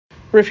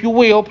Or if you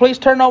will, please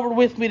turn over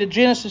with me to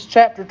Genesis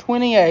chapter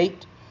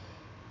 28,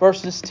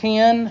 verses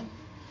 10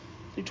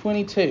 through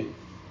 22.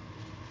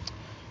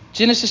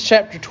 Genesis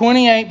chapter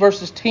 28,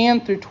 verses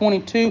 10 through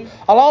 22.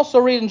 I'll also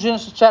read in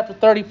Genesis chapter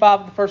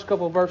 35, the first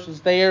couple of verses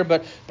there,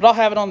 but I'll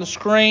have it on the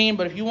screen.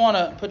 But if you want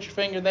to put your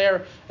finger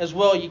there as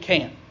well, you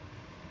can.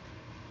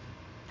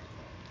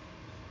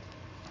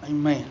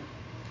 Amen.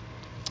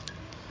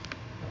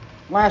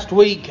 Last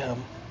week,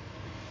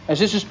 as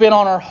this has been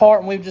on our heart,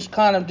 and we've just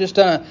kind of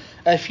done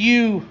a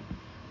few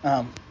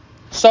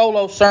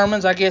solo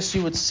sermons, I guess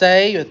you would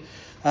say, with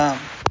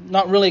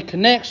not really a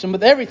connection,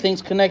 but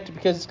everything's connected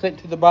because it's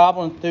connected to the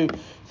Bible and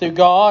through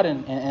God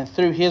and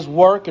through His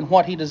work and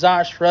what He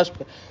desires for us.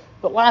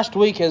 But last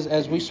week,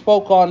 as we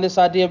spoke on this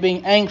idea of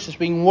being anxious,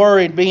 being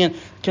worried, being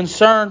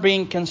concerned,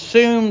 being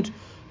consumed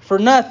for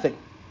nothing,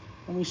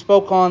 and we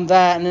spoke on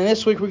that. And then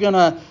this week we're going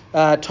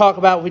to talk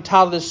about what we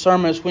titled this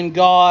sermon as When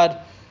God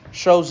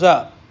Shows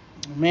Up.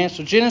 Amen.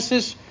 So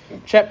Genesis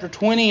chapter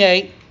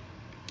 28,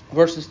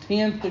 verses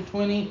 10 through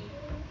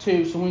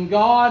 22. So when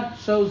God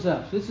shows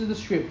up. So this is the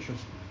scripture. It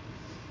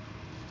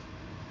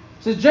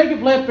says,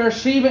 Jacob left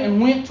Beersheba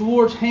and went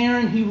towards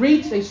Haran. He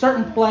reached a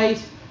certain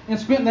place and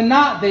spent the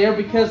night there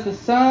because the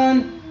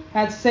sun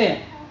had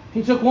set.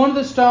 He took one of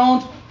the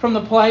stones from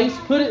the place,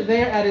 put it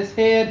there at his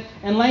head,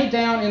 and lay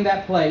down in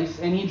that place,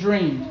 and he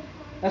dreamed.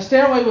 A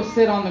stairway was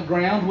set on the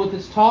ground with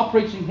its top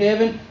reaching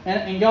heaven,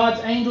 and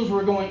God's angels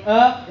were going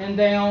up and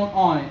down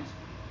on it.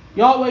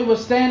 Yahweh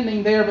was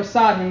standing there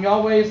beside him.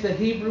 Yahweh is the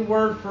Hebrew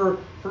word for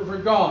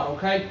God,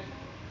 okay?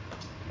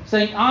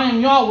 Saying, I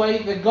am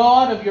Yahweh, the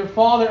God of your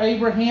father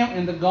Abraham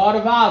and the God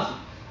of Isaac.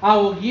 I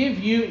will give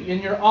you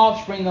and your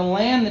offspring the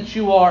land that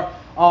you are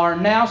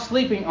now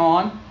sleeping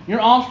on.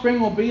 Your offspring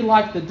will be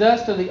like the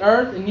dust of the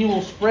earth, and you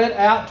will spread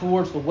out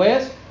towards the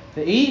west,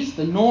 the east,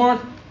 the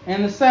north,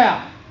 and the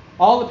south.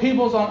 All the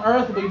peoples on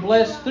earth will be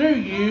blessed through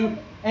you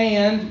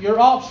and your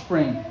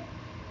offspring.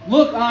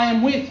 Look, I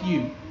am with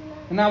you,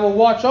 and I will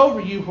watch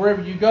over you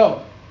wherever you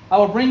go. I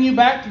will bring you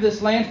back to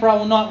this land, for I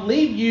will not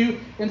leave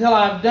you until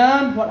I have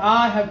done what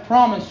I have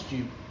promised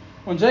you.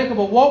 When Jacob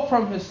awoke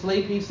from his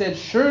sleep, he said,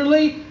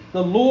 Surely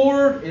the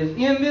Lord is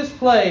in this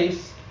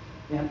place,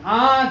 and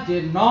I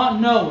did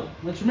not know it.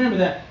 Let's remember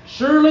that.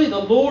 Surely the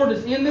Lord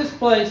is in this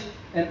place,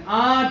 and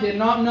I did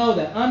not know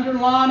that.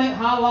 Underline it,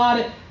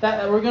 highlight it.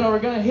 We're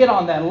going to hit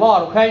on that a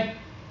lot, okay?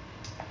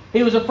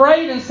 He was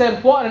afraid and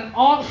said, What an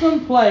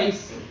awesome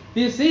place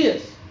this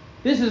is.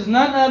 This is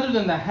none other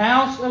than the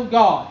house of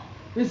God.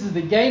 This is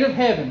the gate of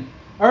heaven.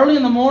 Early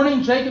in the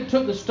morning, Jacob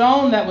took the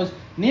stone that was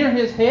near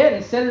his head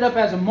and set it up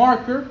as a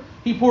marker.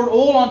 He poured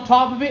oil on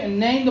top of it and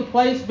named the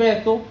place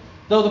Bethel,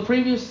 though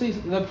previously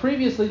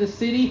the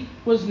city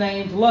was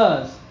named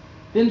Luz.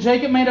 Then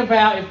Jacob made a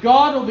vow, if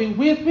God will be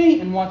with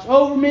me and watch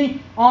over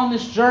me on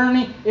this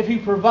journey, if He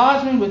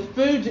provides me with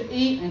food to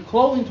eat and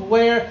clothing to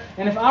wear,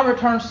 and if I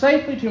return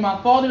safely to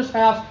my father's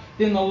house,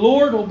 then the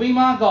Lord will be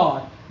my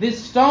God.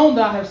 This stone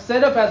that I have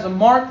set up as a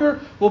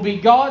marker will be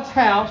God's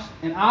house,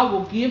 and I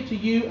will give to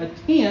you a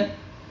tenth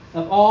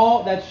of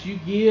all that you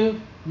give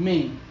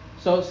me.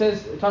 So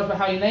it talks about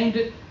how he named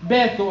it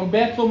Bethel, and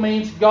Bethel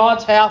means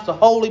God's house, a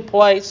holy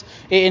place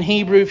in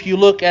Hebrew, if you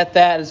look at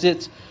that as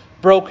it's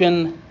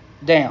broken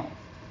down.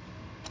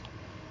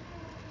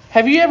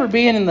 Have you ever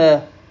been in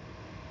the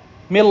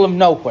middle of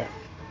nowhere?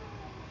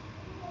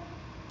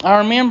 I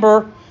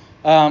remember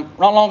not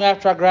long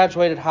after I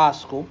graduated high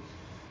school,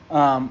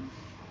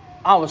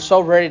 I was so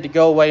ready to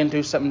go away and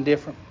do something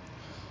different.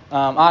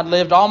 I'd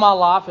lived all my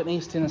life in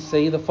East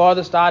Tennessee. The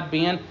farthest I'd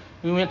been,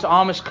 we went to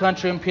Amish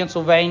country in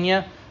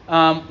Pennsylvania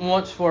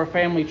once for a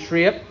family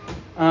trip.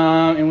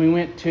 And we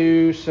went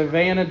to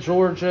Savannah,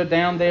 Georgia,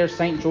 down there,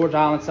 St. George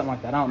Island, something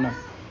like that. I don't know.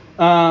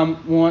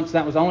 Once.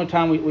 That was the only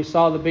time we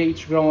saw the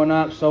beach growing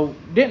up. So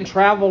didn't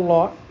travel a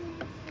lot.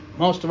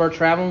 Most of our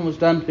traveling was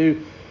done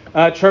to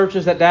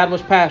churches that Dad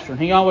was pastoring.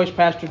 He always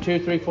pastored 2,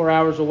 3, 4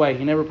 hours away.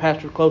 He never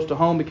pastored close to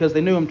home because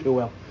they knew him too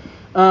well.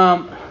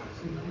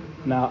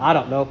 No, I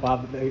don't know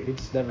if it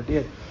just never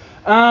did.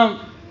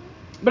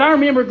 But I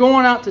remember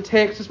going out to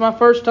Texas, my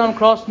first time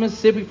across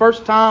Mississippi,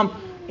 first time,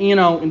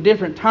 in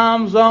different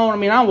time zone. I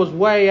mean, I was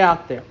way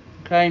out there,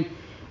 okay?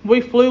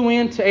 We flew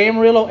into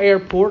Amarillo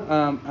Airport,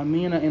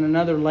 me and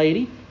another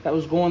lady that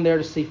was going there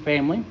to see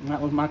family. And that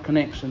was my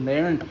connection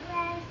there.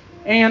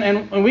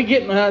 And we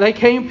they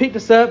came, picked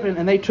us up,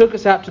 and they took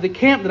us out to the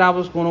camp that I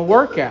was going to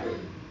work at.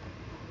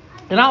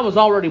 And I was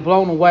already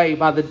blown away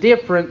by the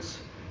difference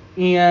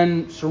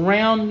in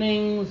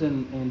surroundings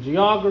and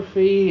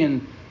geography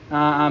and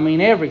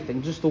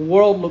everything. Just the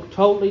world looked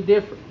totally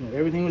different.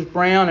 Everything was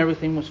brown,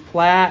 everything was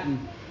flat.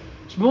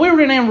 But we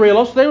were in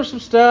Amarillo, so there was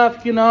some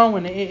stuff,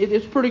 and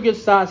it's a pretty good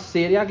sized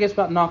city. I guess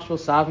about Knoxville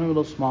size, maybe a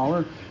little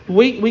smaller.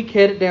 We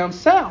headed down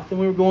south, and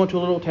we were going to a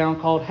little town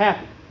called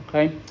Happy.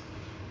 Okay,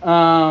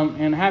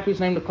 and Happy's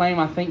name to claim.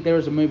 I think there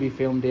was a movie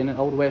filmed in it,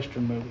 old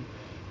Western movie.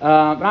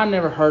 But I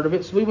never heard of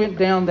it, so we went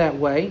down that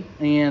way,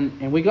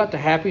 and we got to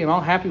Happy, and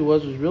all Happy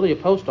was really a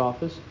post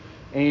office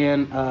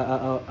and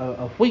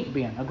a wheat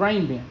bin, a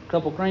grain bin, a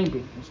couple grain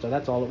bins and stuff.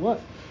 That's all it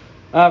was.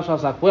 So I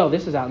was like, well,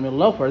 this is out in the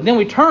middle of nowhere. And then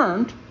we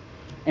turned,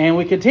 and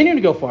we continued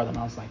to go farther. And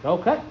I was like,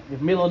 okay,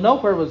 if middle of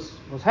nowhere was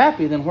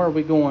happy, then where are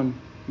we going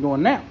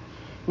now?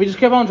 We just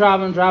kept on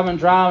driving,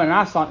 and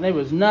I saw there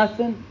was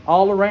nothing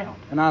all around.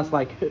 And I was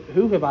like,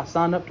 who have I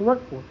signed up to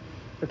work for?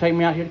 They're taking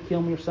me out here to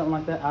kill me or something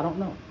like that? I don't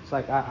know. It's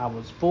like I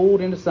was fooled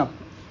into something.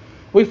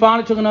 We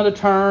finally took another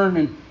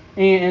turn,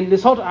 and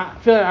this whole time, I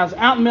feel like I was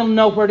out in the middle of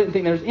nowhere, didn't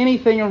think there was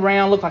anything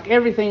around, looked like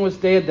everything was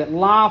dead, that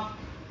life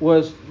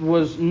was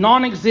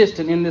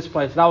non-existent in this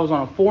place. That I was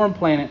on a foreign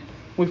planet.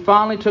 We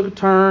finally took a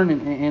turn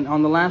and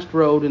on the last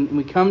road, and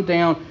we come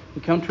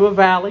to a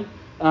valley,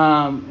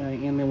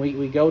 and then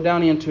we go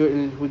down into it.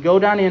 And as we go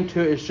down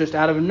into it, it's just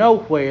out of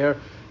nowhere,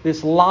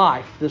 this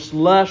life, this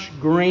lush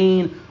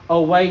green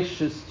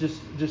oasis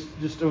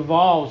just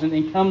evolves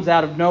and comes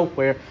out of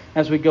nowhere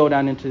as we go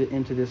down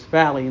into this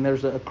valley. And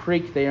there's a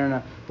creek there and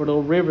a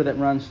little river that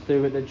runs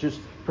through it that just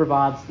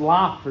provides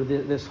life for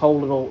this whole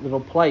little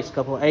place, a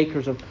couple of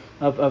acres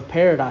of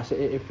paradise,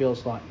 it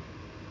feels like.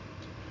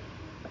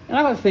 And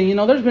I was thinking,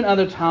 there's been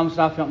other times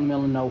that I felt in the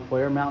middle of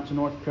nowhere, mountains of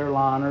North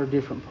Carolina or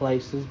different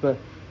places, but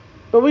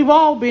we've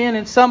all been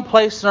in some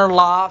place in our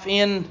life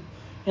in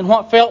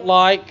what felt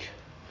like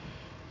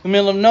the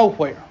middle of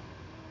nowhere.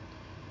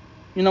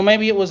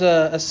 Maybe it was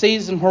a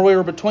season where we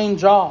were between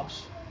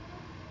jobs.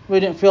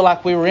 We didn't feel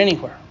like we were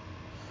anywhere.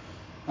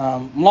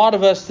 A lot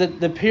of us,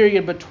 the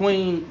period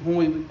between when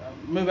we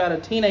move out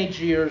of teenage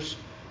years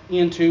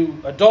into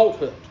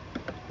adulthood,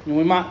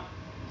 we might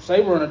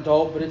say we're an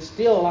adult, but it's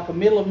still like a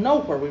middle of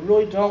nowhere. We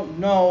really don't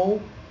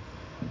know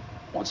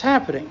what's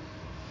happening.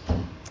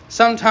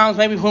 Sometimes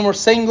maybe when we're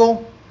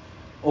single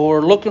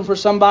or looking for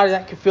somebody,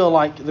 that could feel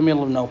like the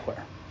middle of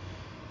nowhere.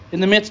 In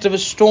the midst of a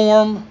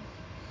storm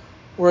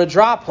or a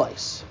dry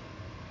place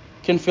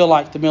can feel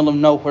like the middle of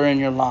nowhere in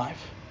your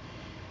life.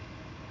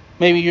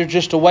 Maybe you're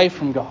just away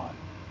from God.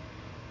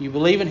 You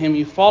believe in Him,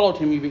 you followed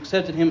Him, you've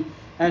accepted Him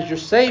as your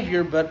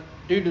Savior, but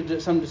due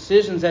to some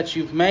decisions that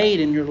you've made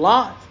in your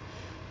life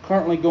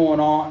currently going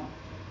on,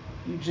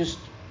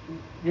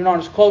 you're not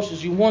as close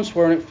as you once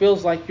were, and it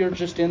feels like you're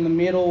just in the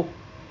middle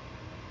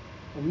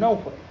of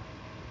nowhere.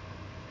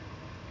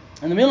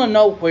 And the middle of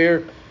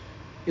nowhere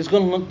is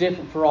going to look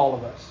different for all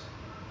of us.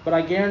 But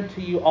I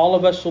guarantee you all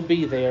of us will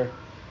be there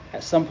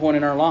at some point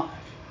in our life.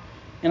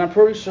 And I'm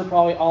pretty sure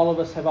probably all of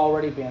us have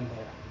already been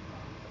there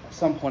at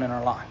some point in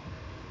our life.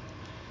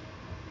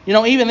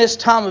 Even this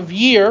time of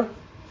year,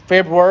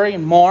 February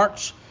and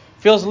March,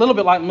 feels a little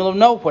bit like the middle of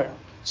nowhere.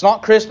 It's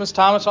not Christmas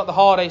time. It's not the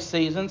holiday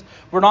seasons.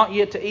 We're not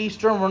yet to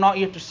Easter and we're not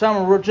yet to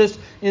summer. We're just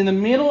in the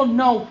middle of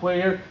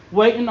nowhere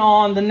waiting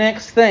on the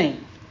next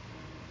thing,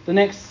 the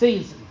next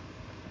season,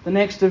 the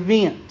next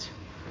event,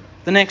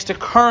 the next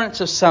occurrence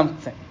of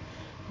something.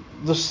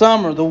 The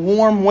summer, the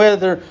warm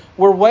weather.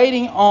 We're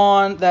waiting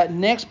on that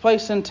next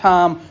place in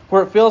time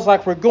where it feels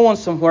like we're going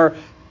somewhere,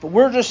 but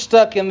we're just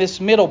stuck in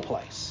this middle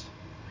place.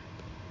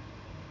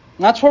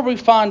 And that's where we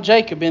find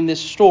Jacob in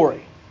this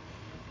story.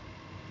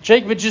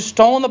 Jacob had just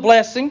stolen the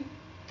blessing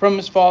from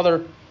his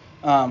father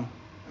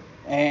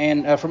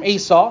and from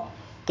Esau.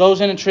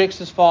 Goes in and tricks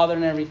his father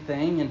and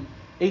everything. And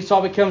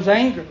Esau becomes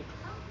angry.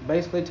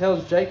 Basically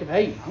tells Jacob,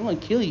 hey, I'm going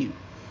to kill you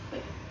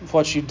for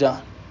what you've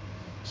done.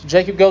 So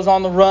Jacob goes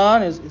on the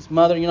run. His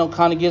mother,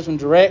 kind of gives him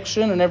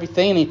direction and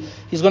everything. And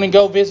he's going to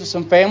go visit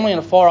some family in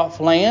a far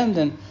off land.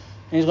 And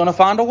he's going to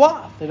find a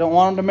wife. They don't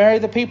want him to marry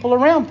the people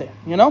around there,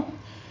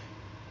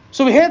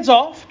 So he heads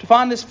off to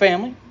find this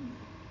family.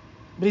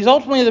 But he's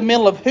ultimately in the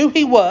middle of who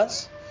he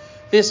was.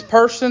 This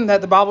person that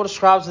the Bible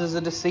describes as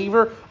a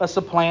deceiver, a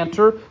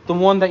supplanter, the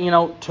one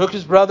that, took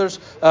his brother's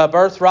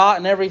birthright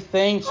and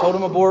everything, sold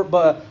him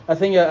a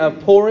thing of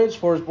porridge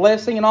for his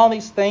blessing and all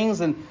these things.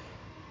 And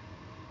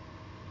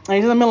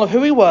he's in the middle of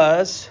who he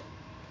was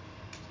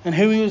and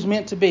who he was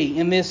meant to be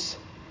in this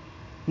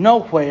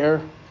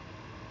nowhere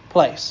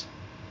place.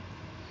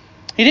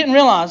 He didn't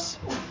realize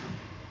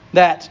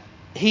that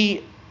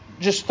he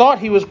just thought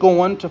he was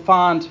going to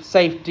find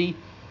safety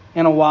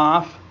and a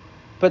wife,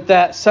 but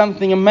that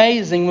something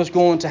amazing was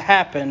going to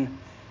happen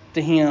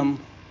to him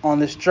on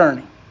this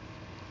journey.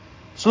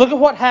 So look at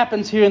what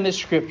happens here in this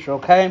scripture,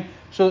 okay?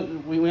 So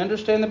we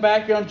understand the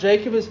background.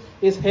 Jacob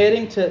is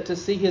heading to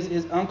see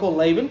his uncle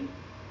Laban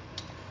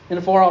in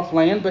a far off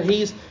land, but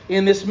he's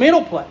in this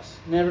middle place,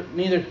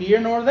 neither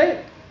here nor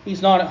there.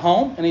 He's not at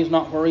home and he's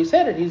not where he's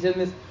headed. He's in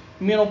this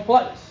middle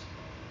place.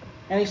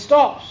 And he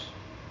stops.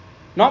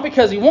 Not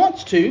because he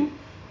wants to,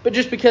 but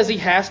just because he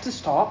has to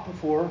stop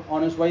before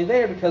on his way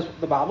there, because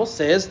the Bible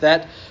says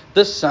that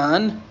the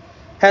sun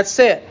had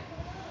set.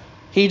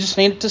 He just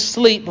needed to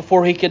sleep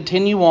before he could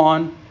continue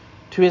on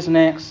to his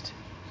next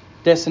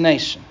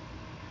destination.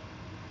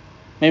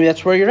 Maybe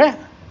that's where you're at.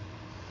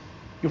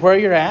 You're where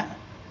you're at.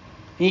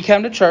 And you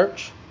come to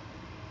church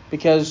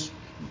because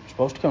you're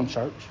supposed to come to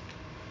church.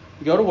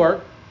 You go to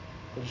work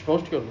because you're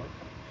supposed to go to work.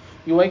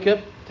 You wake up,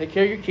 take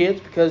care of your kids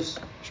because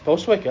you're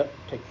supposed to wake up,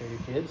 take care of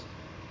your kids.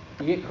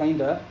 You get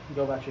cleaned up and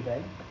go about your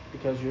day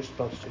because you're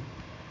supposed to.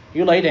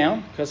 You lay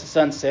down because the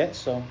sun sets,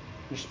 so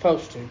you're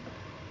supposed to.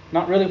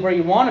 Not really where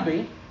you want to be.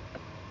 You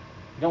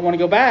don't want to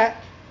go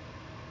back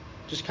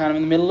just kind of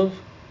in the middle of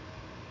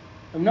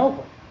nowhere.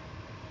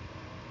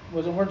 It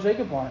wasn't where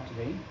Jacob wanted to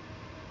be.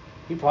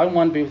 He probably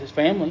wanted to be with his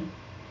family,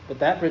 but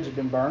that bridge had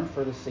been burned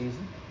for the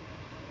season.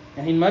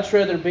 And he'd much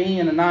rather be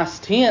in a nice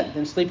tent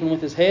than sleeping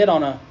with his head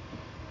on a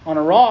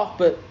rock,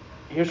 but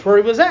here's where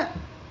he was at,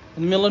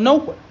 in the middle of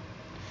nowhere.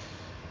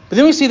 But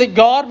then we see that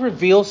God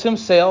reveals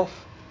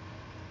himself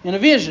in a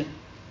vision.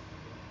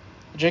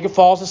 Jacob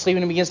falls asleep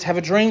and he begins to have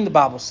a dream, the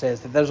Bible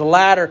says. That there's a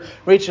ladder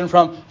reaching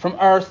from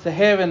earth to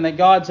heaven, that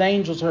God's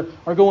angels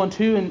are going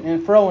to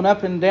and fro and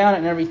up and down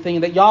and everything.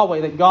 That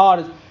Yahweh, that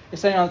God is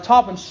standing on the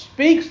top and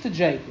speaks to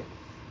Jacob.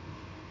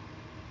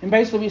 And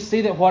basically we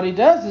see that what he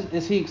does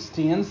is he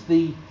extends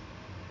the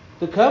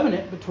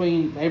covenant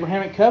between, the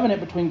Abrahamic covenant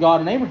between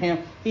God and Abraham,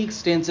 he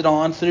extends it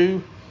on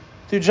through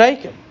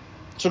Jacob.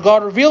 So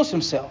God reveals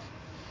himself.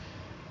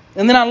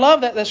 And then I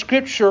love that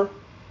scripture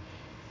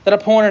that I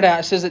pointed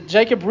out. It says that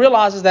Jacob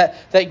realizes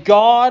that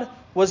God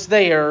was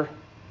there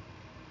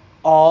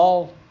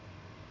all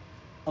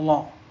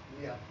along.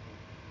 Yeah.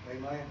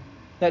 Amen.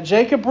 That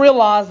Jacob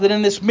realized that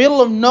in this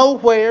middle of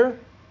nowhere,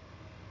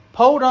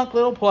 podunk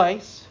little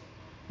place,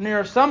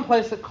 near some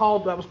place that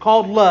was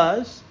called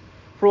Luz,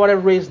 for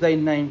whatever reason they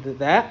named it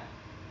that,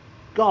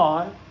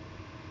 God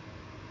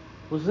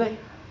was there.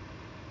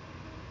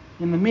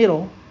 In the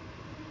middle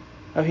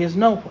of his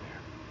nowhere.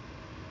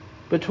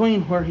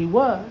 Between where he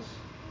was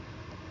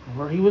and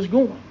where he was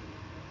going.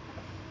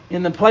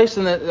 In the place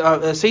in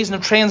the season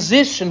of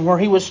transition where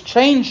he was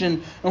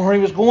changing and where he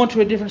was going to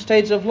a different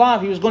stage of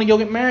life. He was going to go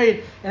get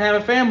married and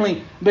have a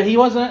family. But he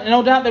wasn't,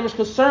 no doubt there was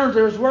concerns,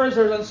 there was worries,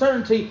 there was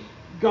uncertainty.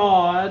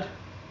 God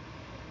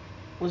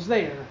was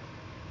there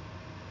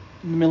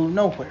in the middle of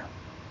nowhere.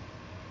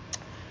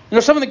 You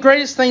know, some of the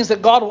greatest things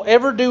that God will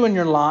ever do in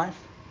your life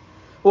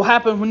will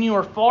happen when you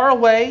are far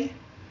away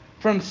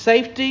from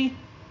safety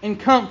and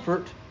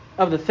comfort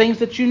of the things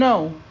that you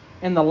know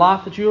and the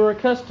life that you are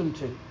accustomed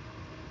to.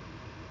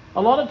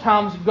 A lot of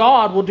times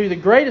God will do the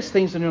greatest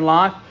things in your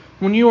life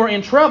when you are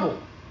in trouble,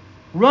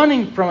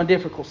 running from a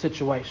difficult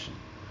situation,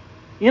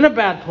 in a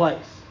bad place,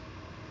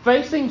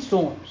 facing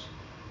storms,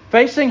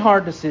 facing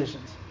hard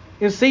decisions,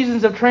 in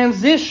seasons of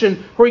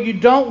transition where you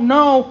don't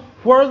know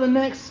where the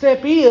next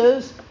step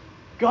is.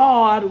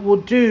 God will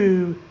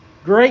do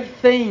great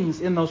things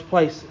in those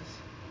places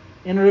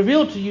and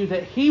reveal to you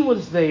that He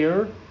was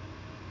there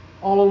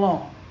all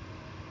along.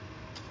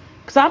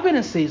 Because I've been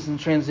in seasons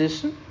of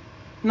transition,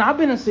 and I've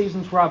been in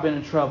seasons where I've been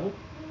in trouble,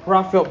 where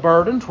I felt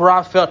burdened, where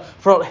I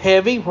felt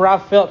heavy, where I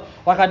felt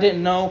like I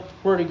didn't know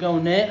where to go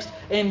next.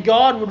 And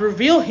God would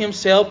reveal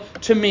Himself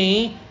to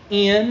me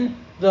in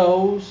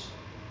those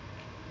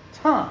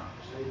times.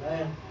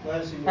 Amen.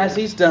 As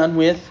He's done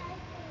with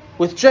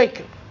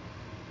Jacob.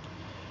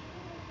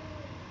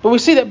 But we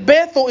see that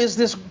Bethel is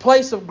this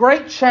place of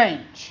great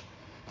change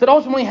that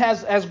ultimately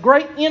has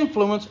great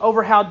influence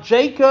over how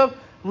Jacob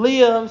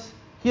lives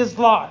his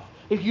life.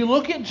 If you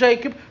look at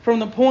Jacob from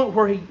the point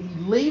where he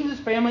leaves his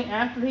family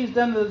after he's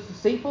done those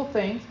deceitful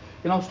things,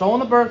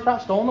 stolen the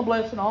birthright, stolen the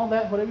blessing, all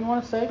that, whatever you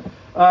want to say,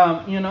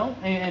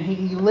 and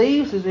he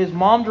leaves, his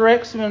mom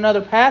directs him in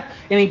another path,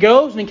 and he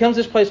goes and he comes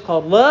to this place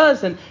called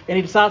Luz, and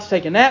he decides to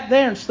take a nap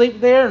there and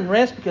sleep there and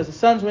rest because the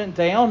sun's went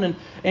down,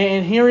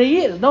 and here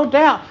he is, no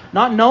doubt,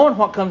 not knowing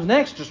what comes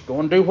next, just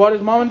going to do what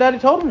his mom and daddy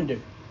told him to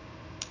do.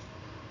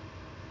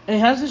 And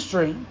he has this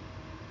dream,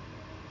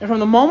 and from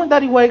the moment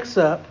that he wakes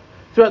up,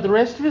 throughout the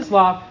rest of his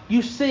life,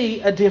 you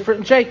see a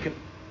different Jacob.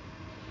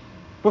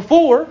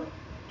 Before,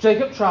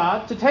 Jacob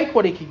tried to take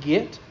what he could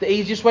get the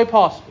easiest way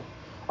possible.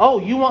 Oh,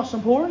 you want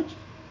some porridge?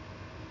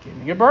 Give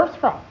me your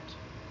birthright.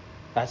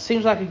 That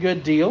seems like a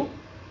good deal.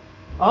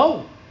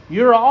 Oh,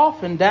 you're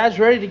off and Dad's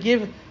ready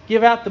to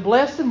give out the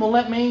blessing. Well,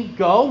 let me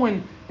go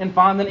and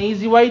find an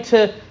easy way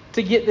to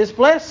get this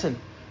blessing.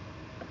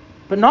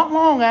 But not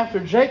long after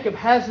Jacob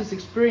has this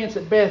experience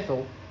at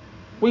Bethel,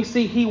 we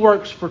see he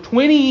works for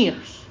 20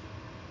 years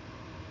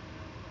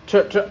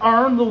to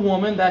earn the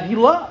woman that he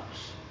loves,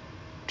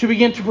 to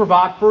begin to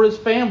provide for his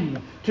family,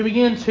 to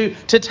begin to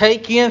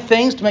take in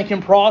things to make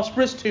him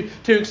prosperous, to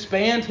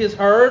expand his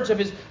herds of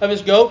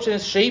his goats and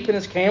his sheep and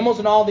his camels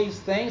and all these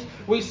things.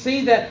 We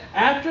see that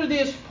after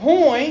this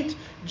point,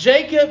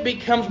 Jacob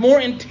becomes more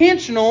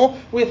intentional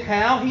with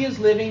how he is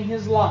living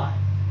his life.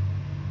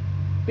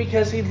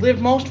 Because he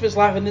lived most of his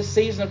life in this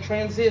season of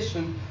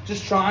transition,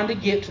 just trying to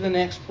get to the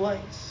next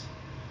place.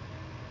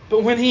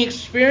 But when he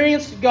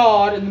experienced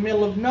God in the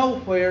middle of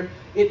nowhere,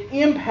 it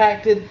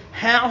impacted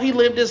how he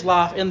lived his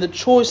life and the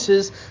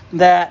choices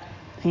that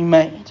he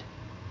made.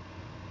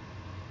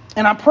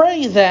 And I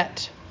pray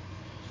that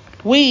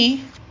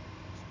we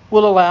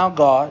will allow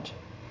God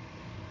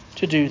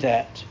to do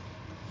that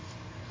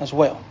as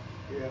well.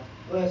 Yeah.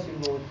 Bless you,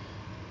 Lord.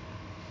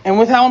 And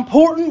with how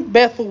important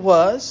Bethel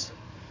was,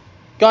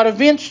 God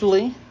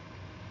eventually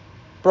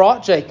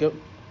brought Jacob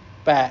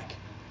back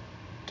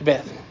to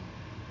Bethel.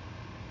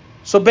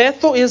 So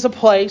Bethel is a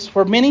place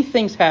where many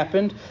things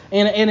happened.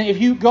 And if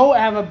you go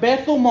have a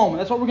Bethel moment,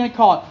 that's what we're going to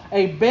call it.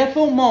 A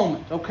Bethel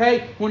moment,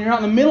 okay? When you're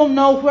out in the middle of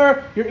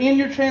nowhere, you're in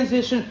your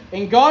transition,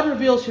 and God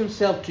reveals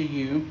Himself to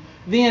you,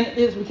 then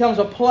it becomes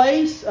a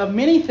place of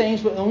many things,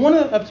 but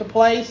it's a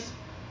place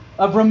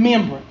of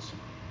remembrance,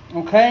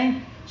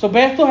 okay? So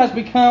Bethel has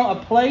become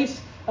a place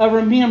of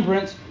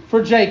remembrance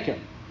for Jacob.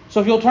 So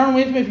if you'll turn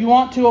with me, if you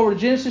want to, over to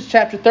Genesis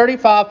chapter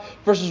 35,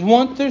 verses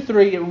 1 through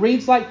 3, it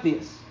reads like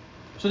this.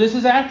 So this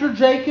is after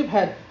Jacob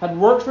had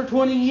worked for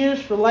 20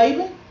 years for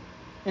Laban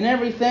and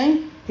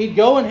everything. He'd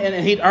go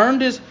and he'd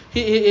earned his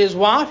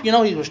wife. You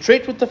know, he was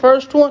tricked with the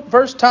first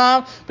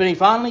time, but he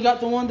finally got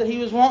the one that he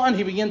was wanting.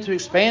 He began to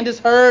expand his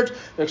herds,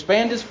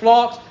 expand his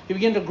flocks. He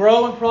began to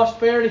grow in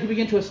prosperity. He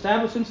began to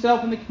establish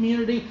himself in the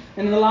community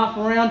and in the life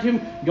around him.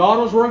 God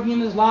was working in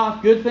his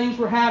life. Good things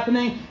were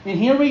happening. And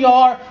here we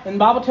are. And the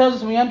Bible tells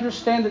us, and we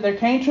understand that there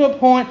came to a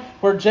point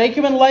where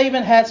Jacob and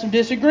Laban had some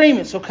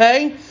disagreements,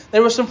 okay?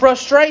 There was some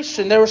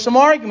frustration. There were some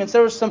arguments.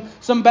 There was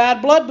some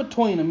bad blood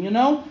between them, you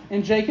know.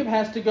 And Jacob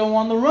has to go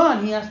on the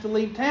run. He has to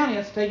leave town. He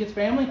has to take his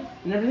family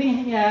and everything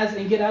he has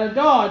and get out of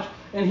Dodge.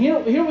 And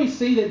here we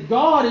see that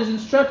God is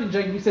instructing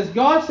Jacob. He says,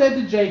 God said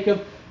to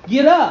Jacob,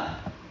 get up,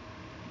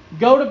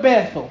 go to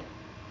Bethel,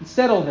 and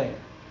settle there.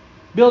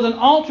 Build an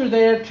altar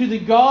there to the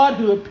God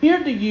who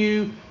appeared to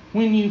you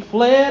when you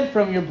fled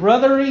from your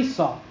brother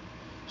Esau.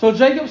 So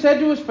Jacob said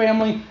to his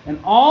family and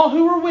all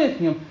who were with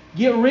him,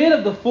 get rid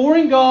of the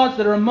foreign gods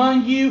that are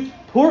among you,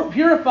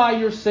 purify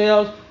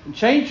yourselves, and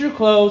change your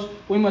clothes.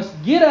 We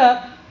must get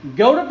up,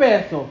 go to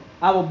Bethel.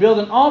 I will build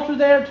an altar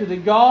there to the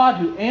God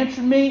who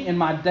answered me in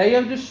my day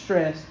of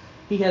distress.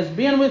 He has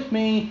been with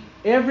me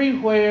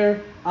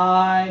everywhere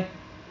I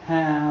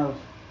have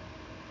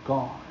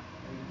gone.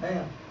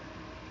 Amen.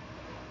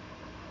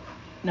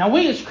 Now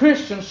we as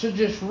Christians should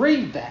just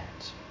read that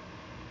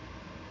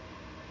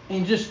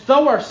and just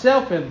throw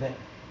ourselves in there.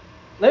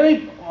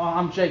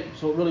 I'm Jacob,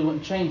 so it really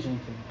wouldn't change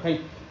anything, okay?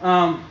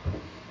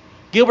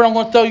 Gilbert, I'm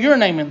going to throw your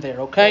name in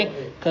there,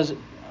 okay? Because,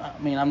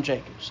 I'm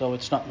Jacob, so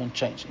it's not going to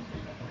change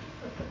anything.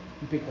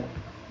 You pick that up.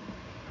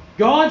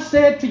 God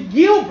said to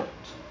Gilbert,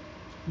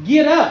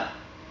 get up,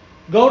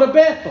 go to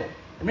Bethel.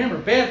 Remember,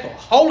 Bethel,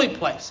 holy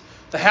place,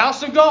 the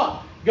house of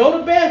God. Go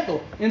to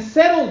Bethel and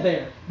settle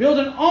there. Build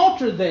an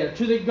altar there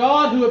to the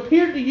God who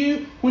appeared to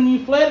you when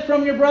you fled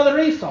from your brother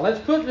Esau. Let's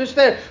put this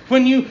there.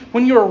 When you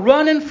were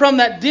running from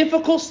that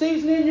difficult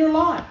season in your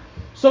life.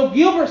 So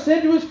Gilbert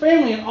said to his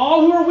family and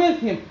all who are with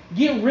him,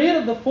 get rid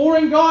of the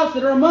foreign gods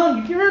that are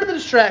among you. Get rid of the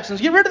distractions.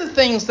 Get rid of the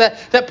things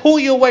that pull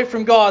you away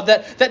from God,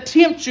 that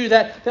tempt you,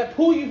 that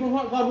pull you from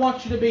what God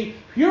wants you to be.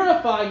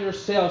 Purify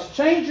yourselves.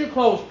 Change your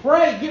clothes.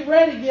 Pray. Get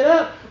ready. Get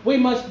up. We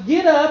must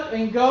get up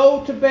and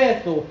go to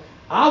Bethel.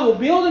 I will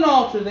build an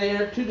altar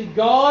there to the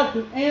God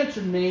who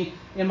answered me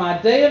in my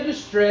day of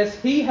distress.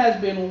 He has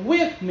been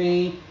with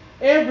me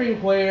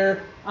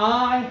everywhere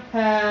I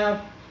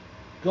have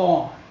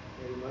gone.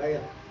 Amen.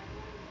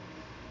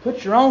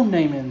 Put your own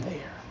name in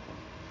there.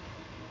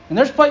 And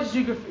there's places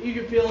you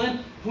could fill in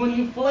when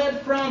you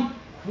fled from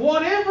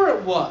whatever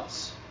it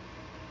was.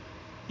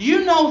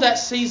 You know that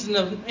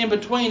season in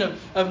between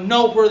of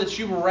nowhere that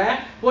you were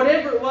at.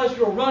 Whatever it was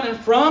you were running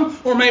from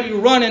or maybe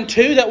running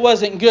to that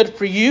wasn't good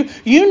for you.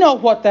 You know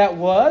what that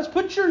was.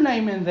 Put your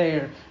name in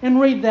there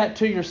and read that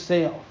to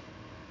yourself.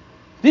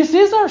 This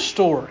is our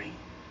story.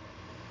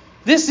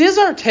 This is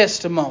our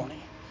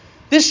testimony.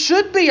 This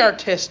should be our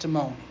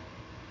testimony.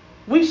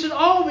 We should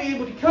all be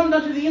able to come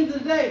down to the end of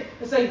the day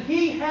and say,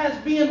 He has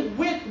been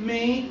with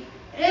me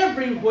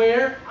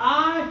everywhere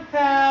I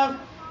have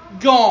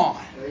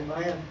gone.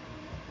 Amen.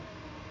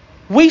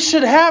 We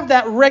should have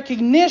that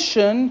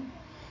recognition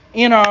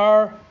in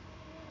our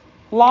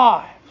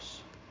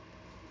lives.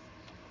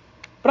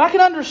 But I can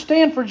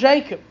understand for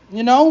Jacob,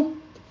 you know.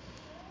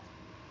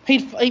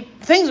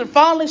 Things had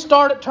finally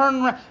started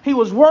turning around. He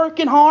was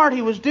working hard.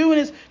 He was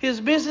doing his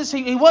business.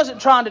 He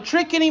wasn't trying to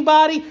trick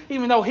anybody.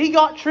 Even though he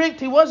got tricked,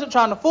 he wasn't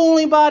trying to fool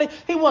anybody.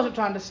 He wasn't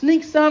trying to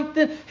sneak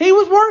something. He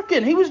was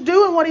working. He was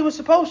doing what he was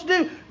supposed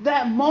to do.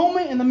 That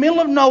moment in the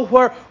middle of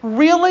nowhere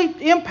really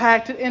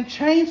impacted and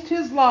changed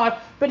his life.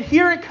 But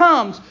here it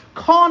comes.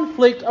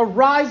 Conflict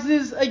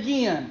arises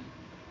again.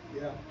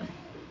 Yeah.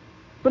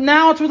 But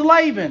now it's with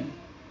Laban,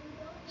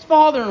 his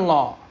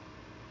father-in-law.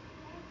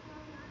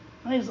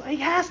 And he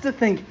has to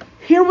think,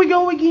 here we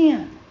go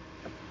again.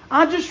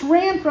 I just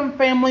ran from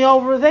family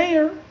over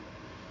there.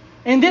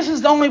 And this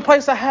is the only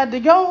place I had to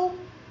go.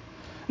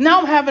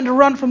 Now I'm having to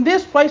run from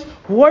this place.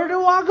 Where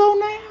do I go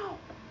now?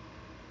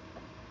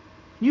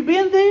 You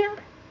been there?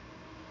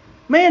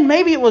 Man,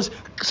 maybe it was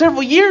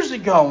several years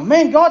ago.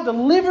 Man, God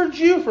delivered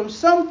you from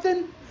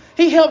something.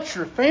 He helped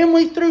your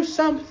family through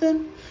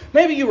something.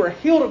 Maybe you were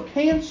healed of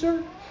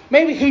cancer.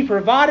 Maybe He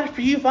provided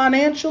for you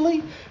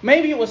financially.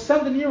 Maybe it was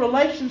something in your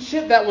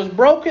relationship that was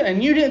broken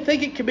and you didn't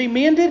think it could be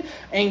mended.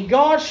 And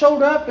God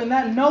showed up in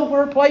that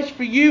nowhere place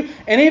for you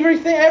and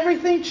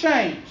everything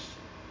changed.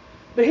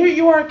 But here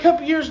you are a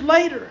couple years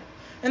later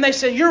and they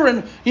say,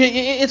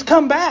 it's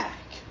come back.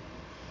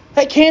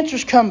 That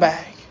cancer's come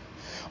back.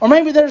 Or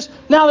maybe there's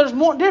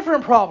more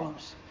different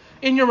problems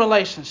in your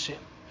relationship.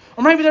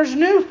 Or maybe there's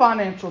new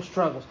financial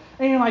struggles.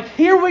 And you're like,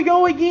 here we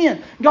go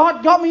again.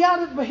 God got me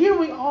out of it, but here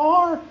we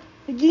are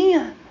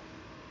again.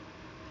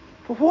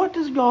 But what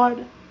does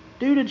God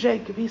do to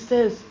Jacob? He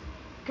says,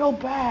 go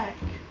back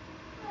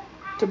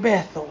to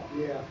Bethel.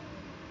 Yeah.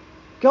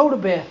 Go to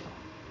Bethel.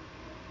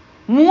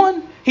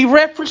 One, he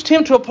referenced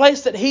him to a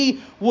place that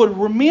he would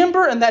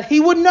remember and that he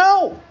would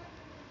know.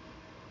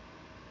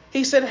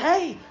 He said,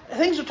 hey,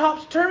 things are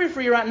topsy-turvy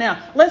for you right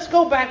now. Let's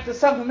go back to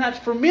something that's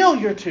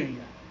familiar to you.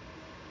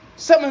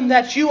 Something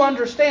that you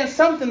understand,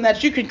 something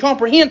that you can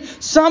comprehend,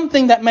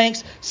 something that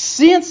makes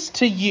sense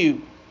to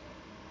you.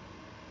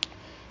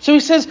 So he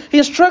says, he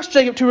instructs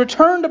Jacob to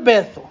return to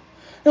Bethel.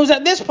 It was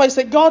at this place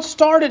that God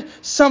started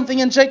something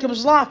in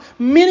Jacob's life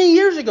many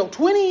years ago,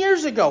 20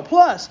 years ago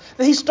plus,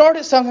 that he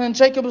started something in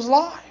Jacob's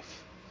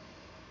life.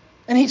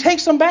 And he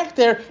takes him back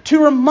there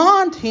to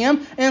remind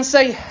him and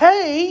say,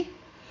 hey,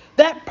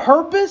 that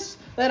purpose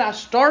that I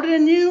started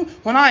in you,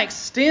 when I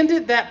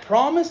extended that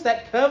promise,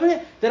 that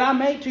covenant that I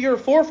made to your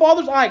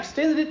forefathers, I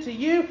extended it to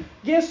you.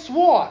 Guess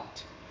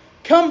what?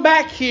 Come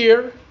back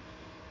here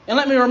and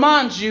let me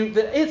remind you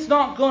that it's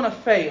not going to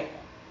fail.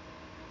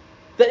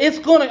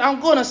 I'm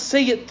going to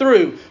see it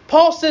through.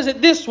 Paul says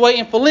it this way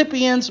in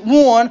Philippians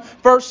 1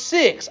 verse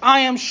 6.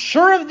 I am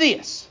sure of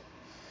this,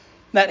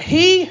 that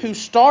he who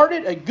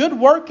started a good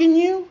work in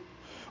you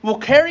will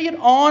carry it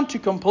on to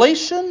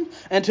completion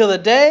until the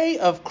day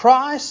of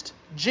Christ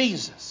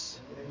Jesus.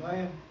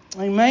 Amen.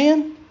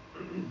 Amen.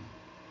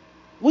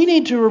 We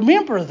need to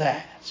remember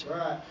that.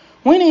 Right.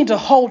 We need to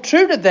hold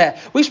true to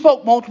that. We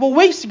spoke multiple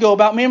weeks ago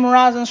about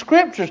memorizing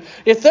scriptures.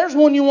 If there's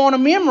one you want to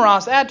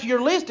memorize, add to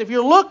your list. If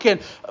you're looking,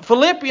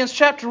 Philippians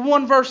chapter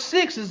 1 verse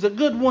 6 is a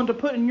good one to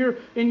put in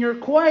your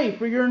quay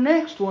for your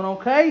next one,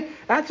 okay?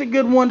 That's a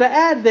good one to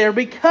add there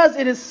because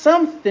it is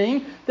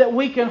something that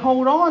we can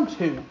hold on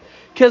to.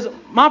 Because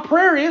my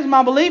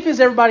belief is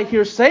everybody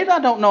here is saved. I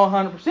don't know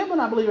 100%, but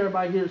I believe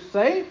everybody here is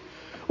saved.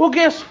 Well,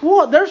 guess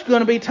what? There's going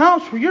to be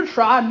times where you're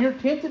tried and you're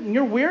tempted and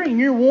you're weary and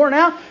you're worn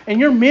out and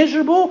you're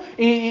miserable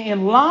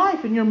in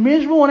life and you're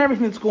miserable in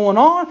everything that's going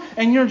on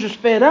and you're just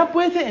fed up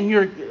with it and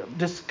you're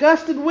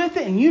disgusted with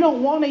it and you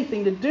don't want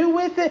anything to do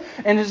with it.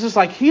 And it's just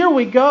like, here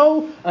we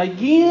go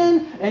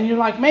again. And you're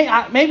like,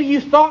 maybe you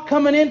thought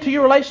coming into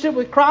your relationship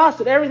with Christ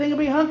that everything will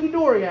be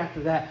hunky-dory after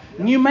that.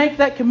 And you make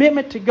that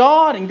commitment to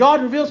God and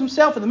God reveals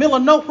himself in the middle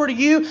of nowhere to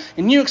you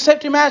and you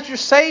accept him as your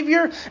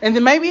Savior. And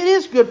then maybe it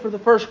is good for the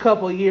first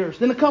couple of years.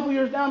 Then a couple of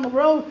years down the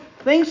road,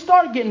 things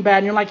start getting bad.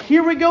 And you're like,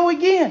 here we go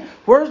again.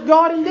 Where's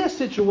God in this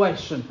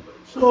situation?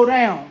 Slow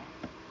down.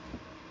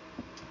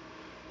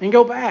 And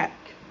go back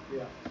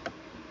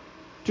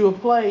to a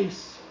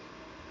place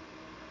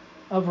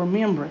of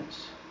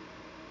remembrance.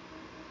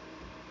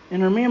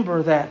 And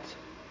remember that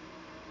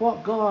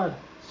what God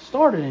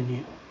started in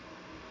you,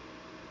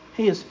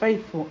 he is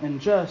faithful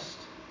and just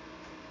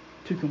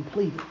to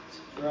complete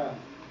it. Right.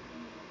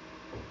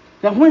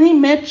 That when he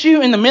met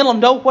you in the middle of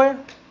nowhere,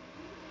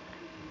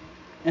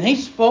 and he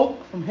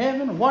spoke from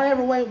heaven, or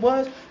whatever way it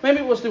was. Maybe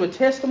it was through a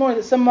testimony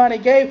that somebody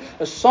gave,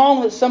 a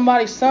song that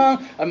somebody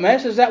sung, a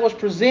message that was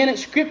presented,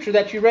 scripture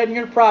that you read in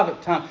your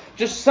private time.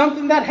 Just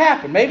something that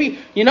happened. Maybe,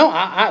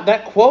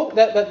 that quote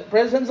that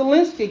President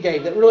Zelensky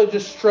gave that really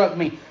just struck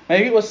me.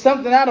 Maybe it was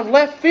something out of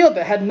left field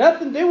that had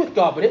nothing to do with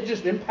God, but it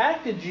just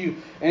impacted you.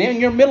 And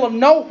in your middle of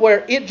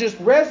nowhere, it just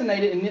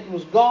resonated and it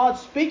was God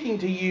speaking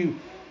to you.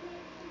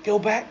 Go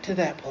back to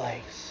that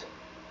place.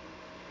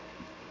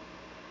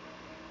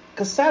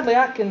 Because sadly,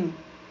 I can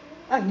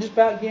just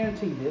about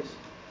guarantee this.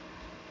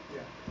 Yeah.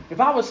 If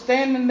I was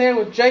standing there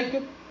with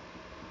Jacob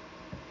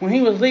when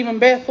he was leaving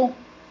Bethel,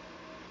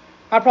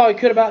 I probably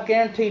could about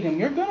guaranteed him,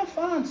 you're going to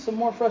find some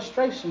more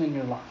frustration in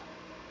your life.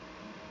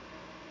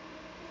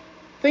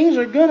 Things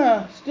are going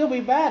to still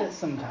be bad at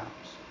some times.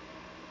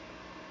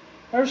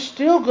 There's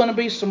still going to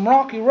be some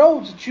rocky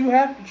roads that you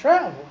have to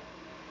travel,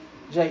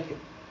 Jacob.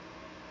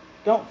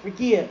 Don't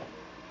forget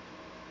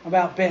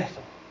about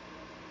Bethel.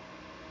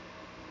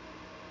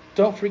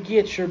 Don't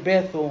forget your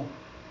Bethel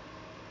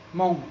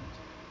moment.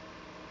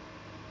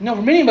 For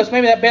many of us,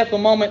 maybe that Bethel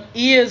moment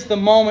is the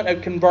moment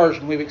of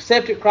conversion. We've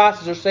accepted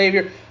Christ as our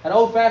Savior at an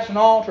old-fashioned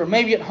altar, or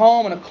maybe at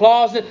home in a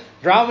closet,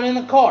 driving in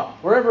the car,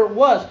 wherever it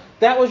was.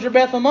 That was your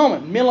Bethel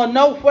moment. Middle of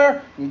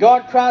nowhere, and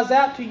God cries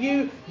out to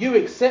you. You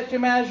accept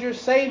him as your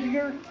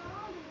Savior.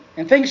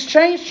 And things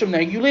changed from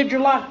there. You lived your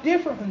life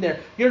different from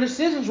there. Your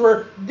decisions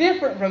were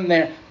different from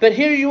there. But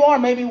here you are,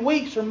 maybe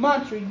weeks or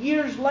months or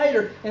years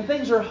later, and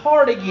things are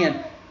hard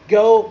again.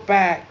 Go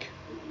back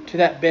to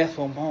that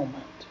Bethel moment.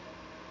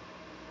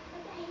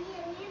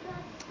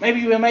 Maybe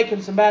you've been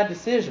making some bad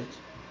decisions.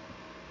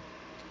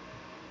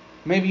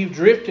 Maybe you've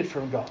drifted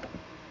from God.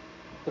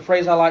 The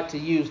phrase I like to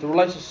use, the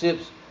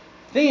relationship's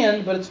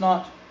thin, but it's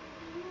not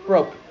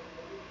broken.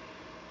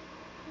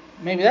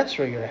 Maybe that's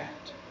where you're at.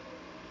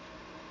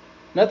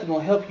 Nothing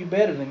will help you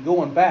better than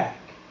going back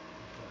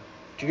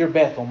to your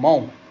Bethel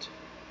moment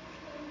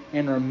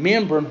and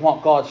remembering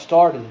what God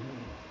started in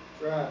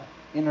you. Right.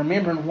 And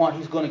remembering what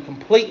he's going to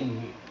complete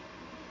in you.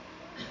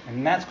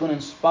 And that's going to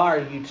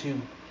inspire you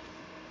to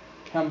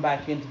come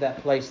back into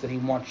that place that He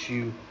wants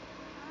you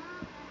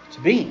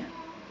to be in.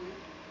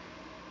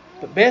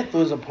 But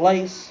Bethel is a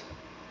place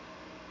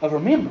of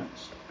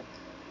remembrance.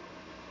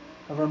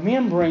 Of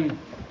remembering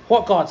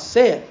what God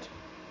said,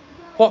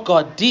 what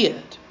God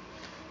did,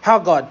 how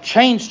God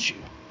changed you,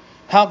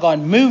 how God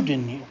moved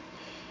in you.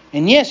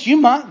 And yes, you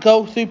might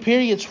go through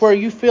periods where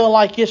you feel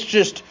like it's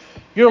just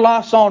your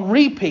life's on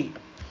repeat,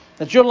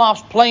 that your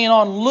life's playing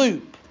on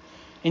loop.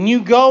 And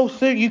you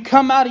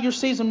come out of your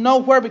season of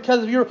nowhere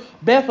because of your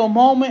Bethel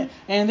moment,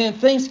 and then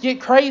things get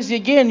crazy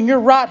again, and you're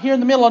right here in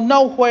the middle of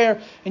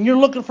nowhere, and you're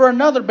looking for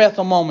another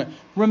Bethel moment.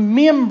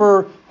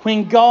 Remember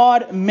when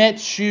God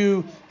met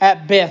you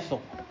at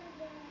Bethel.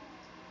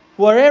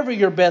 Wherever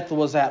your Bethel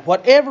was at,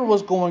 whatever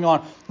was going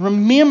on,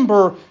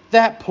 remember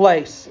that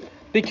place.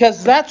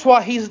 Because that's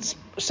why He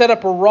set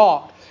up a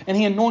rock and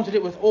He anointed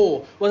it with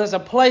oil. Was as a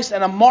place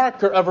and a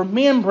marker of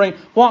remembering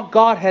what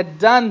God had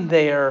done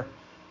there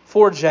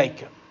for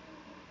Jacob.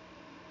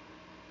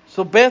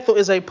 So Bethel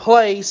is a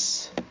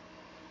place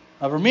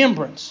of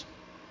remembrance.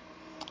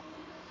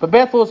 But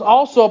Bethel is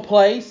also a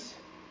place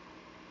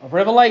of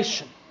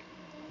revelation.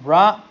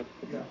 Right?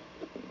 Yeah.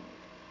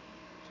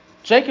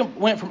 Jacob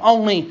went from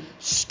only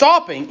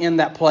stopping in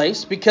that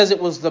place, because it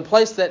was the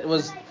place that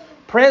was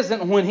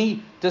present when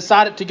he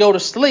decided to go to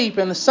sleep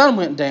and the sun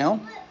went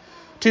down,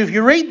 to, if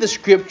you read the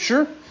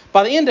scripture,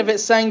 by the end of it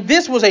saying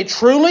this was a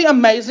truly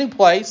amazing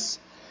place,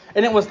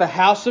 and it was the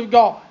house of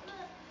God.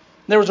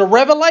 There was a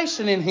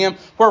revelation in him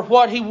where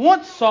what he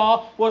once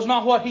saw was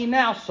not what he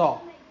now saw.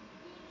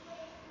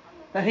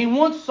 That he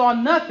once saw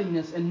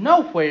nothingness and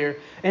nowhere,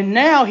 and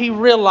now he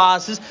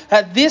realizes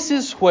that this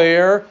is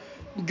where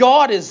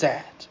God is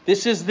at.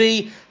 This is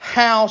the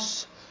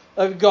house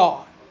of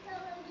God.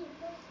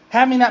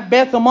 Having that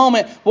Bethel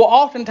moment will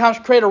oftentimes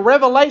create a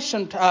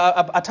revelation,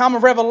 a time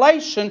of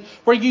revelation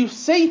where you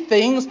see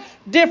things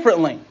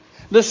differently.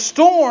 The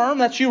storm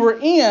that you were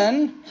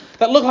in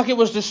that looked like it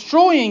was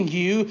destroying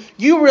you,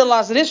 you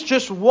realize that it's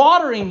just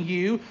watering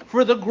you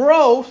for the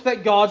growth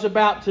that God's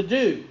about to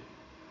do.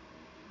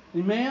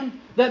 Amen?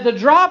 That the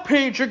dry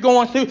period you're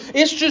going through,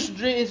 it's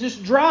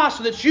just dry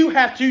so that you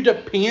have to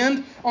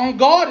depend on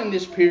God in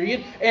this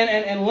period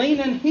and lean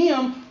on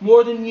Him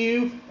more than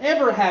you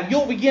ever have.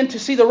 You'll begin to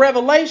see the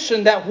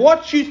revelation that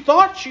what you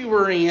thought you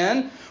were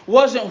in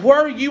wasn't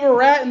where you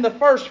were at in the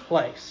first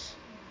place.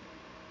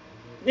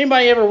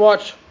 Anybody ever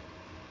watch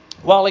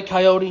Wile E.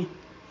 Coyote?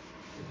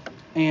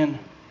 And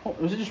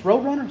was it just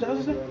Roadrunner? Is that what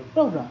it said?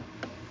 Roadrunner.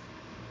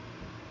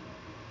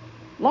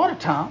 A lot of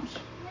times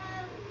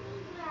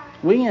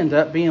we end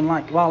up being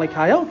like Wile E.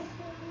 Coyote,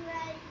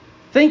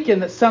 thinking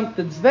that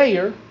something's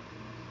there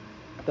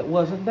that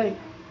wasn't there.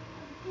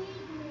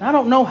 I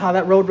don't know how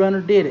that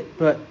Roadrunner did it,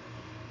 but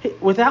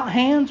without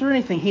hands or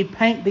anything, he'd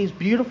paint these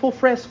beautiful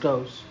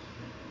frescoes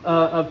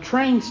of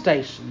train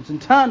stations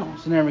and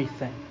tunnels and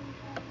everything.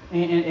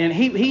 And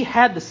he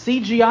had the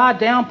CGI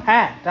down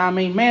packed. I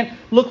mean, man,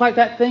 looked like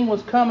that thing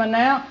was coming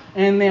out.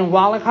 And then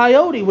Wile E.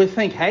 Coyote would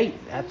think, hey,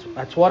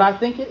 that's what I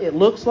think it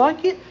looks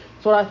like it.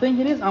 That's what I think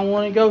it is. I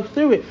want to go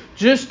through it.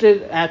 Just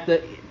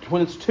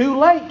when it's too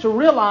late to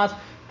realize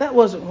that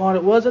wasn't what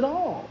it was at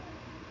all.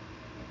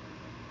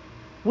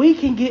 We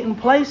can get in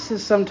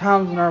places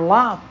sometimes in our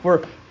life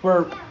where,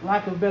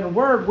 lack of a better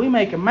word, we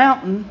make a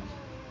mountain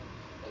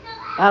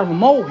out of a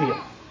molehill.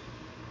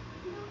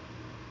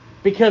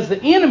 Because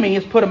the enemy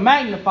has put a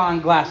magnifying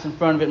glass in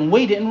front of it and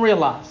we didn't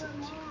realize it.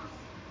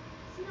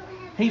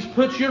 He's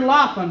put your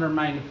life under a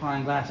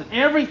magnifying glass and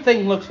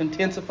everything looks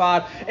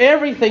intensified.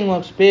 Everything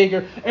looks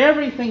bigger.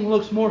 Everything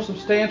looks more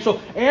substantial.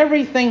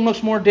 Everything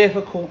looks more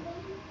difficult.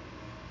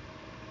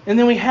 And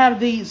then we have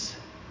these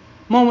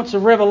moments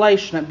of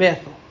revelation at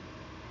Bethel,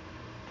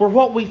 where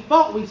what we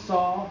thought we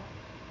saw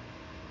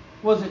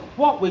wasn't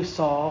what we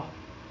saw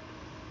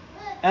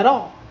at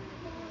all.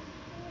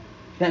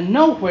 That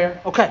nowhere,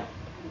 okay,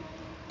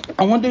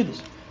 I want to do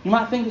this. You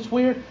might think it's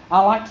weird. I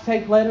like to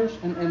take letters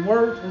and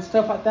words and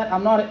stuff like that.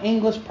 I'm not an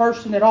English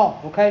person at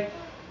all, okay?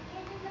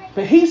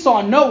 But he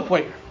saw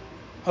nowhere,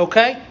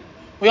 okay?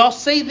 We all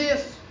see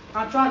this.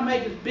 I'm trying to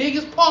make it as big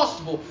as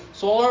possible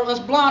so all of us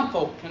blind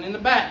folk and in the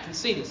back can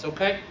see this,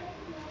 okay?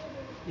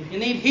 If you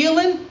need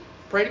healing,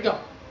 pray to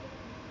God.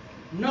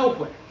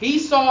 Nowhere. He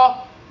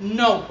saw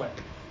nowhere.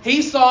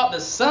 He saw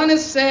the sun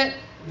is set.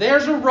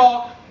 There's a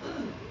rock.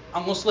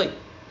 I'm going to sleep.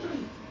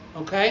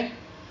 Okay?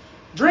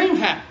 Dream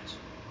happens.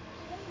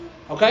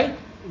 Okay?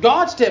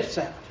 God steps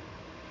out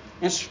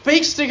and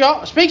speaks to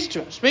him,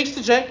 speaks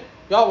to Jacob.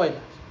 Yahweh does.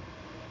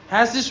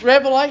 Has this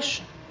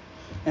revelation.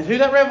 And through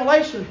that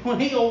revelation, when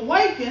he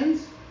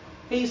awakens,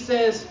 he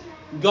says,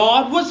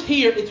 God was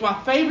here. It's my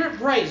favorite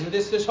phrase of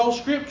this whole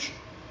scripture.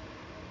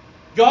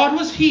 God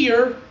was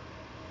here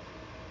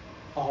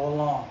all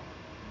along.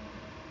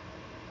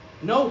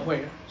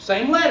 Nowhere.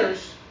 Same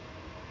letters,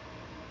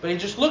 but he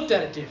just looked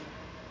at it different.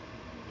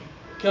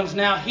 Comes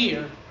now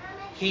here,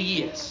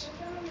 he is.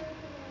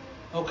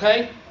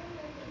 Okay?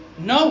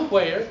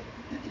 Nowhere.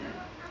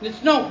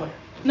 It's nowhere.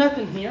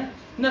 Nothing here.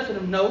 nothing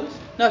of notice,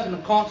 nothing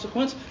of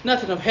consequence,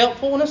 nothing of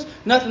helpfulness,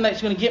 nothing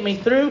that's going to get me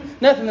through,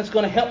 nothing that's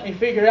going to help me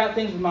figure out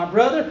things with my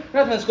brother,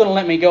 nothing that's going to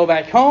let me go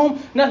back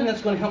home, nothing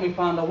that's going to help me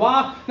find a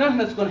wife, nothing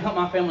that's going to help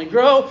my family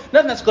grow,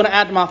 nothing that's going to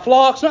add to my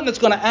flocks, nothing that's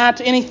going to add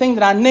to anything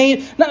that I need,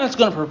 nothing that's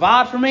going to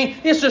provide for me.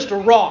 It's just a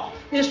rock.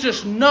 It's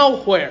just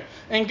nowhere.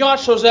 And God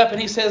shows up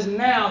and He says,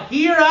 now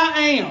here I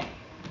am.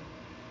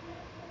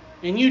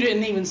 And you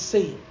didn't even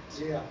see it.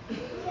 Yeah.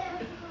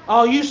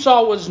 All you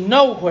saw was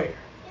nowhere.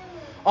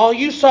 All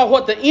you saw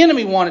what the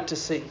enemy wanted to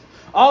see.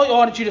 All he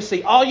wanted you to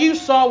see. All you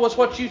saw was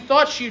what you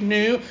thought you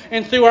knew,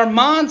 and through our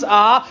mind's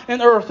eye,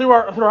 or through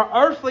our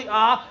earthly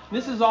eye,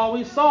 this is all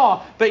we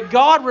saw. But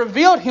God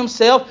revealed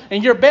Himself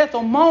in your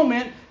Bethel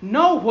moment,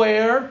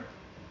 nowhere,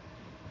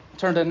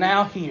 turned to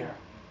now here.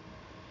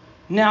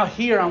 Now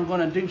here I'm going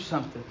to do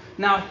something.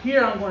 Now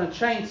here I'm going to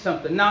change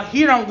something. Now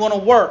here I'm going to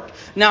work.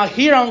 Now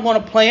here I'm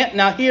going to plant.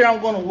 Now here I'm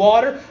going to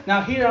water.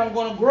 Now here I'm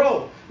going to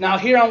grow. Now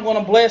here I'm going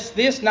to bless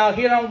this. Now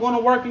here I'm going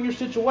to work in your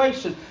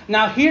situation.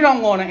 Now here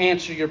I'm going to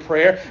answer your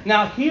prayer.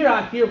 Now here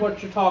I hear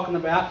what you're talking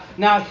about.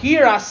 Now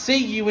here I see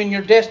you in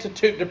your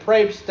destitute,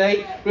 depraved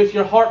state with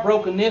your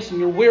heartbrokenness and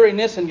your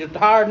weariness and your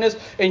tiredness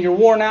and your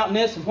worn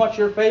outness and what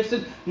you're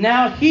facing.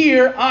 Now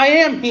here I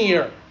am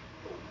here.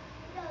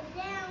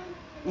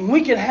 And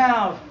we can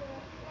have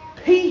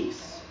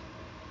peace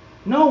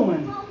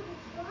knowing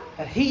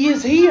that He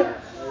is here.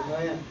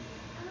 Amen.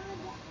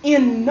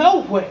 In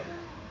nowhere,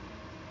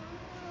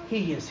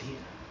 He is here.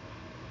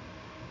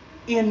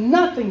 In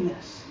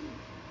nothingness,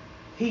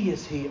 He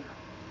is here.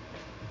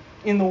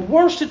 In the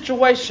worst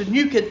situation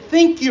you could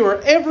think you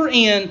are ever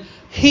in,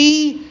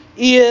 He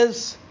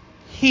is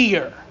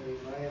here.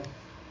 Amen.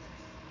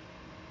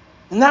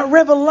 And that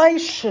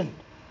revelation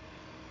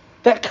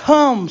that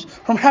comes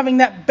from having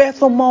that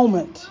Bethel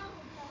moment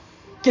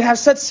can have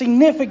such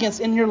significance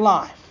in your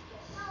life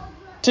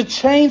to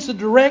change the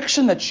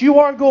direction that you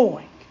are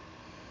going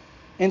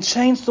and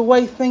change the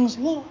way things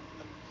look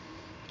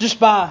just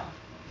by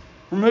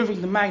removing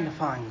the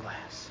magnifying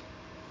glass,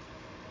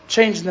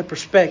 changing the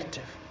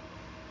perspective,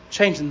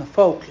 changing the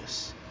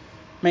focus,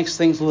 makes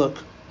things look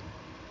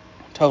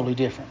totally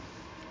different.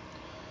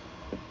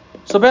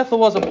 So Bethel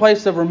was a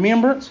place of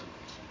remembrance. It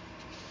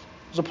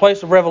was a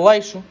place of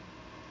revelation.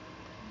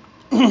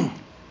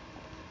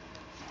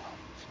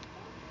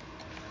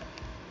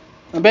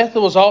 And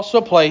Bethel was also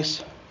a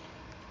place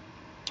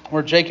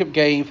where Jacob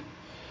gave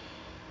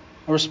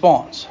a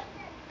response.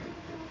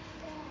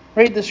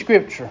 Read the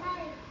scripture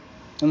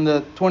in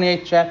the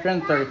 28th chapter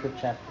and the 35th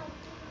chapter.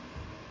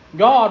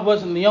 God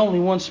wasn't the only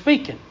one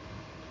speaking.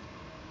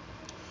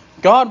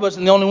 God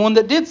wasn't the only one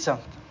that did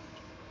something.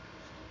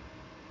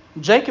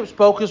 Jacob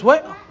spoke as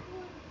well.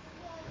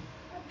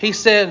 He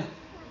said,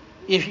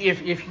 if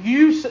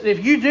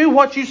you do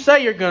what you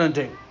say you're going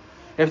to do,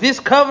 if this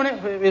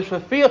covenant is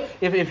fulfilled,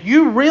 if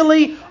you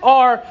really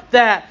are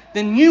that,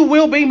 then you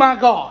will be my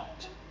God.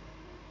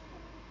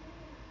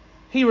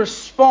 He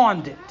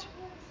responded.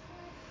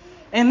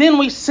 And then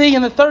we see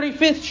in the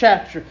 35th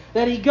chapter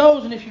that he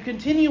goes, and if you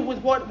continue with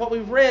what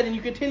we've read, and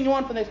you continue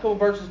on for the next couple of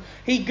verses,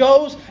 he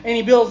goes and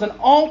he builds an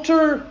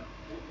altar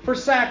for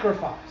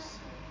sacrifice.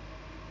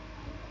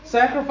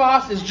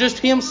 Sacrifice is just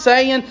him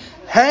saying,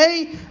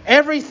 hey,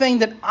 everything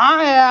that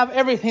I have,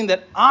 everything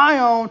that I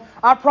own,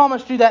 I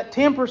promised you that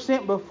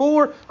 10%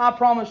 before. I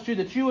promised you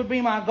that you would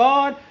be my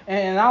God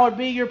and I would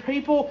be your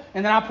people.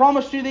 And then I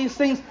promised you these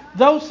things.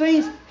 Those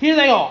things, here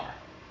they are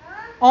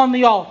on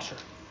the altar.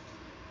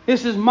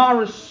 This is my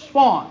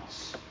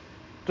response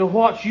to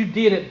what you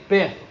did at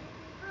Bethel.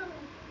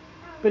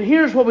 But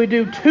here's what we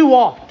do too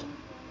often.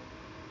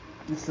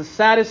 It's the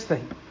saddest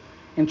thing.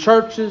 In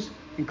churches,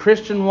 in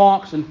Christian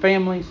walks, and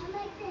families,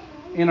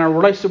 in our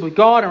relationship with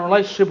God and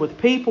relationship with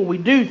people, we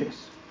do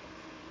this.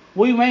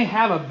 We may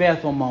have a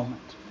Bethel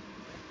moment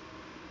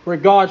where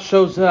God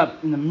shows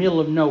up in the middle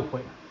of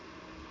nowhere.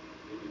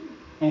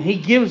 And He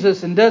gives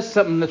us and does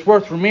something that's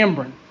worth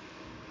remembering.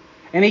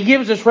 And He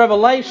gives us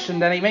revelation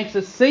that He makes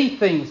us see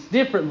things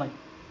differently.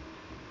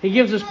 He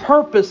gives us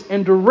purpose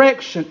and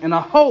direction and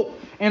a hope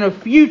and a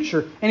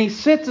future. And He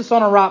sets us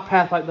on a right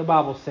path like the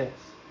Bible says.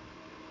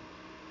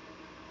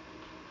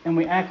 And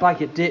we act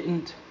like it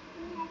didn't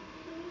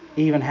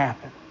even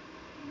happen.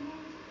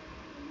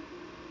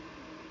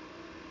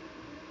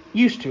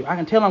 Used to. I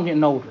can tell I'm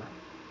getting older.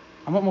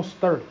 I'm almost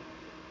 30.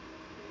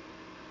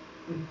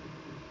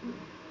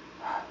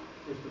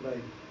 Just a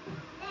baby.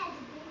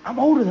 I'm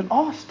older than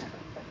Austin.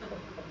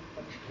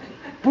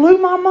 Blew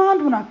my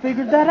mind when I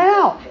figured that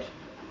out.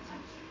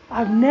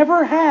 I've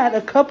never had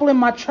a couple in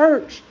my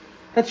church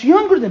that's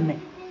younger than me.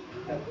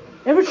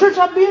 Every church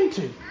I've been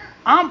to,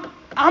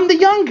 I'm the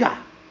young guy.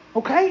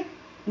 Okay?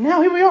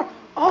 Now here we are.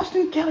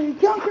 Austin and Kelly are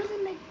younger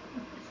than me.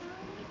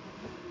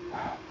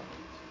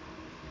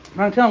 I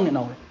can tell I'm getting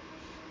older.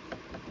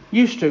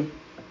 Used to,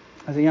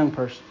 as a young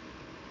person,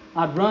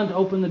 I'd run to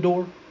open the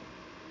door.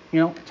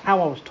 You know, it's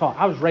how I was taught.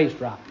 I was raised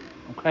right.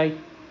 Okay?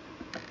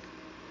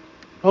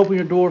 Open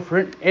your door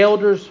for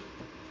elders,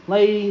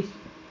 ladies,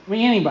 I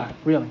mean anybody,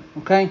 really.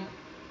 Okay?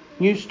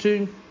 Used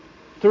to,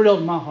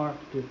 thrilled my heart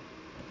to do.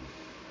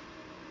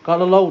 got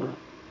a little older.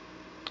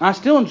 I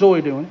still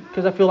enjoy doing it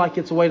because I feel like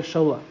it's a way to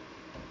show love.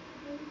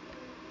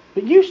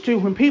 But used to,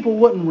 when people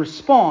wouldn't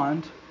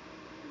respond,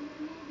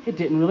 it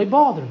didn't really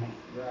bother me.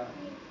 Right.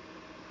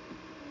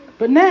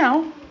 But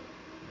now,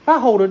 if I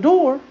hold a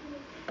door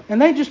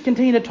and they just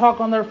continue to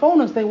talk on their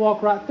phone as they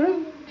walk right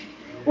through,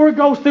 or it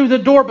goes through the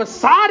door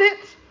beside it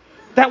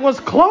that was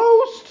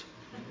closed,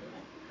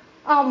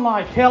 I'm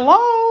like,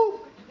 hello?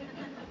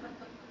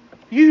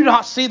 You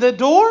not see the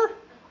door?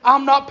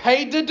 I'm not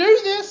paid to do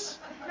this.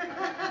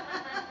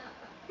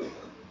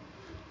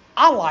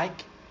 I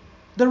like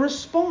the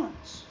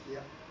response. Yeah.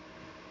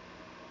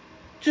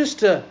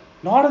 Just a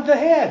nod of the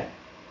head.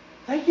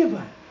 Thank you,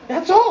 buddy.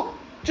 That's all.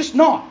 Just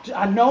nod.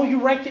 I know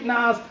you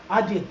recognize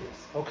I did this,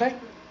 okay?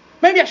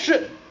 Maybe I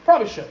should.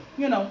 Probably should.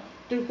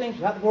 Do things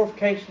without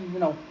glorification,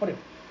 whatever.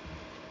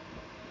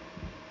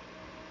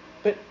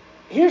 But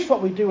here's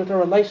what we do with our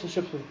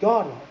relationships with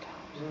God a lot of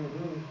times.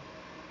 Mm-hmm.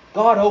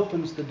 God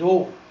opens the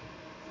door.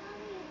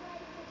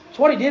 That's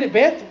what He did at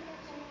Bethel.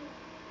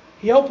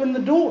 He opened the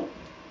door.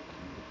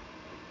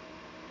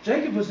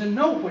 Jacob was in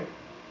nowhere.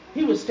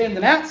 He was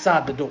standing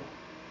outside the door.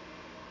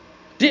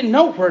 Didn't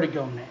know where to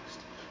go next.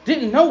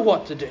 Didn't know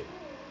what to do.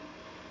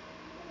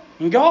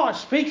 And God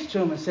speaks to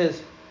him and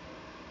says,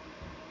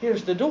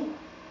 here's the door.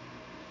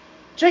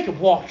 Jacob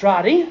walked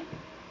right in.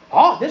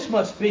 This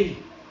must be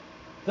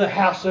the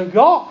house of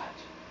God.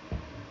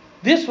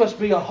 This must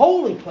be a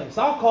holy place.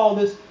 I'll call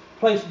this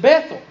place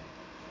Bethel.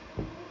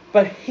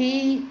 But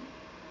he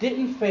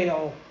didn't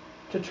fail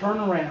to turn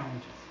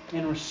around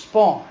and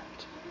respond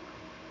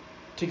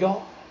to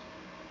God.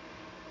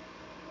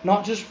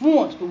 Not just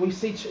once, but we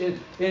see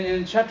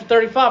in chapter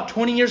 35,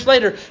 20 years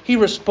later, he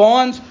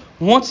responds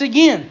once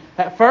again.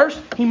 At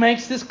first, he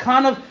makes this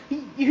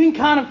you can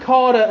kind of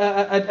call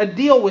it a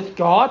deal with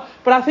God,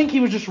 but I think he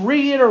was just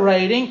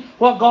reiterating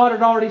what God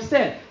had already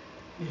said.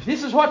 If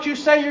this is what you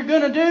say you're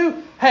going to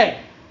do, hey,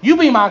 you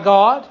be my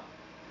God.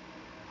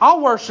 I'll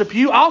worship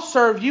you. I'll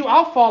serve you.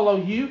 I'll follow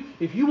you.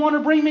 If you want to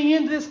bring me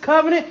into this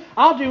covenant,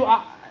 I'll do.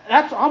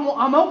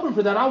 I'm open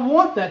for that. I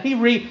want that. He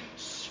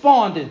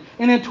responded.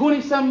 And then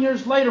 20-some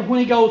years later, when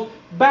he goes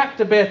back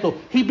to Bethel,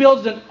 he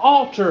builds an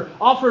altar,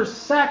 offers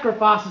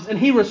sacrifices, and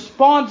he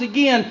responds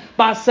again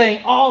by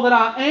saying, all that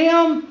I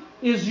am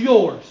is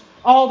yours.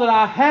 All that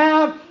I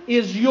have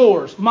is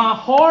yours. My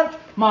heart,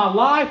 my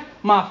life,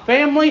 my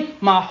family,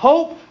 my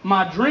hope,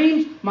 my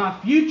dreams, my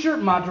future,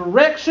 my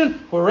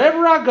direction,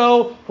 wherever I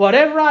go,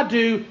 whatever I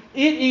do,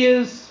 it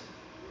is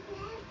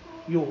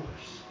yours.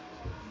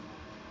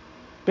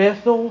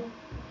 Bethel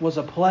was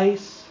a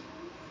place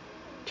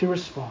to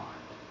respond.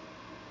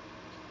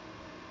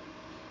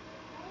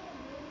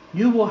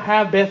 You will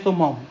have Bethel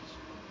moments.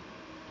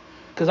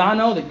 Because I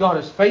know that God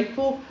is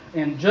faithful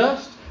and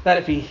just, that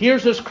if He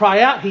hears us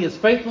cry out, He is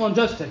faithful and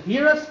just to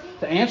hear us,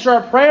 to answer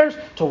our prayers,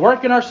 to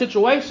work in our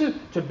situation,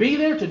 to be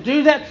there, to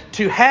do that,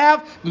 to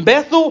have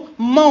Bethel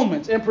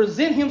moments and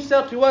present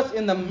Himself to us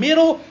in the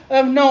middle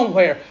of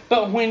nowhere.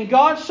 But when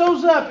God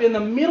shows up in the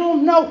middle of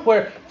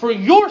nowhere for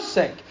your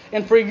sake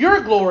and for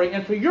your glory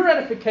and for your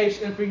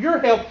edification and for your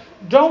help,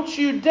 don't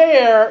you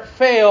dare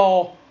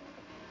fail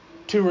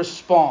to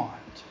respond.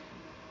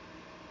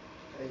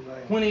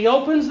 Amen. When He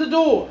opens the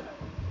door,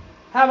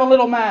 have a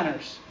little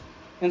manners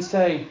and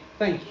say,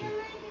 thank you.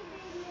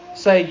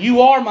 Say,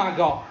 you are my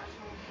God.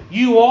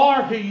 You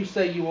are who you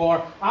say you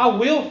are. I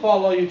will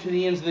follow you to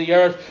the ends of the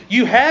earth.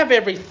 You have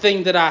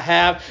everything that I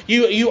have.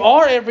 You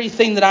are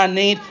everything that I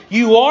need.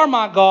 You are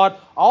my God.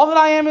 All that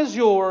I am is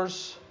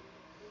yours,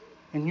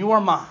 and you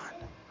are mine.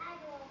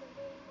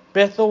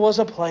 Bethel was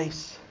a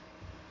place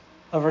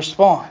of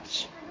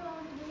response.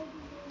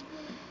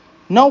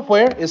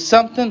 Nowhere is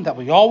something that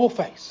we all will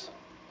face.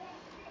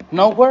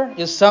 Nowhere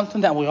is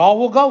something that we all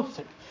will go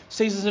through.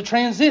 Seasons of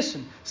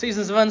transition,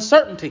 seasons of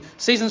uncertainty,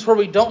 seasons where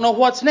we don't know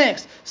what's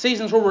next,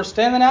 seasons where we're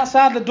standing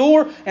outside the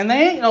door and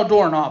there ain't no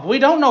doorknob. We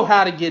don't know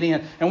how to get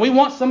in and we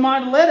want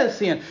somebody to let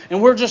us in. And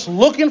we're just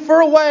looking for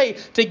a way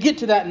to get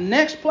to that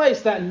next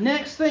place, that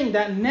next thing,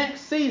 that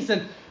next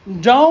season.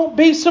 Don't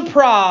be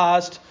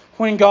surprised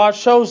when God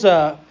shows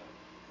up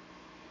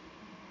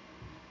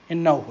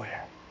in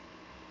nowhere.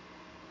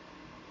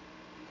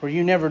 Where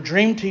you never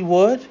dreamed He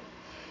would,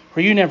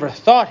 where you never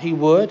thought He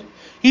would.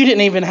 You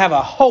didn't even have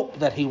a hope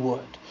that He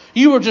would.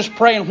 You were just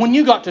praying when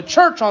you got to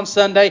church on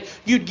Sunday,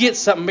 you'd get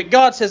something. But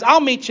God says,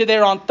 I'll meet you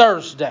there on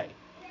Thursday.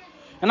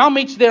 And I'll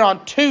meet you there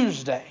on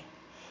Tuesday.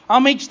 I'll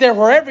meet you there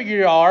wherever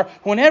you are,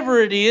 whenever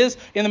it is,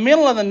 in the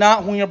middle of the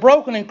night when you're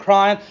broken and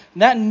crying.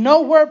 That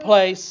nowhere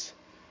place,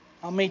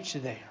 I'll meet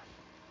you there.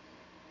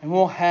 And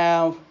we'll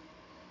have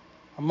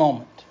a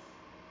moment.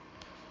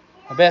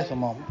 A Bethel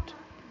moment.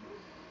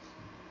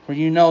 Where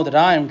you know that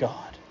I am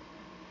God.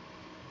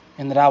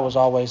 And that I was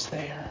always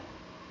there.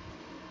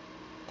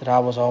 That I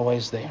was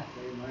always there.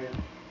 Amen.